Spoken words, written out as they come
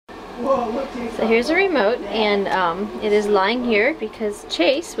So here's a remote, and it is lying here because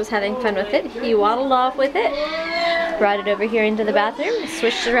Chase was having fun with it. He waddled off with it, brought it over here into the bathroom,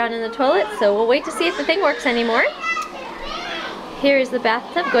 switched it around in the toilet, so we'll wait to see if the thing works anymore. Here is the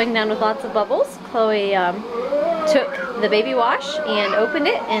bathtub going down with lots of bubbles. Chloe took the baby wash and opened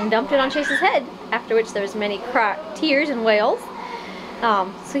it and dumped it on Chase's head, after which there was many tears and wails.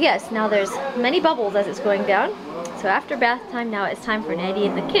 So yes, now there's many bubbles as it's going down. So after bath time, now it's time for Daddy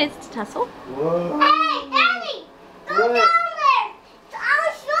and the kids to tussle. Hey, Daddy! Go down there!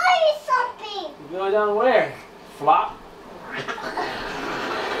 I'll show you something! You go down where? Flop? No,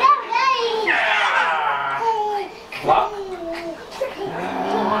 Daddy! Flop?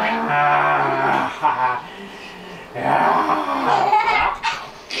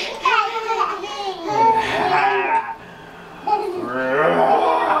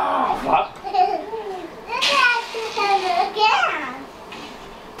 Flop?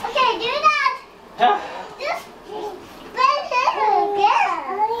 Okay, do that! Just spin it again!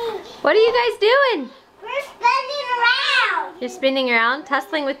 What are you guys doing? We're spinning around! You're spinning around,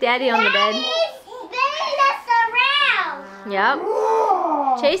 tussling with Daddy on the bed. Daddy's spinning us around! Yep.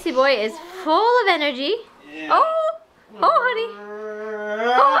 Chasey boy is full of energy. Oh! Oh, honey!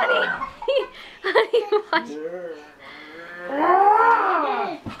 Oh, honey! Honey, watch.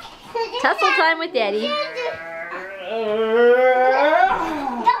 Tussle time with Daddy. Don't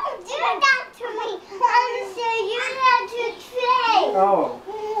do that to me! I'm so you have to train! Oh,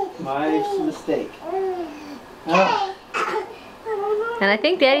 my mistake. Oh. And I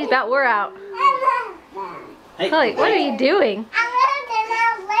think Daddy's about wore out. Hey, Chloe, what are you doing? I'm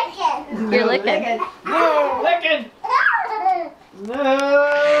licking. You're licking. No, licking! No!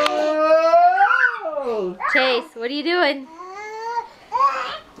 Chase, what are you doing?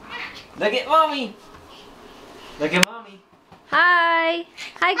 Look at mommy! Look at mommy! Hi!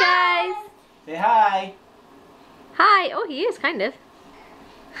 Hi, guys! Say hi! Hi! Oh, he is, kind of.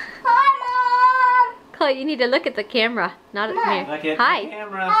 Hi, Mom! Chloe, you need to look at the camera, not at me. Look at Hi! the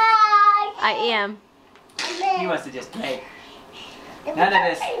camera. Hi! I am. He wants to just play. None of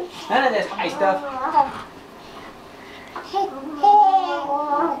this high stuff.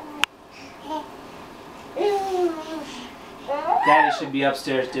 Daddy should be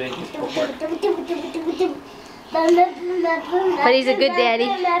upstairs doing his homework. But he's a good daddy.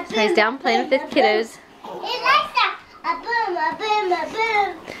 So he's down playing with his kiddos. He likes that. A boom, a boom, a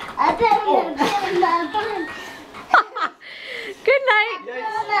boom. A boom, a boom, a boom. Good night. Good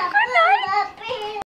night.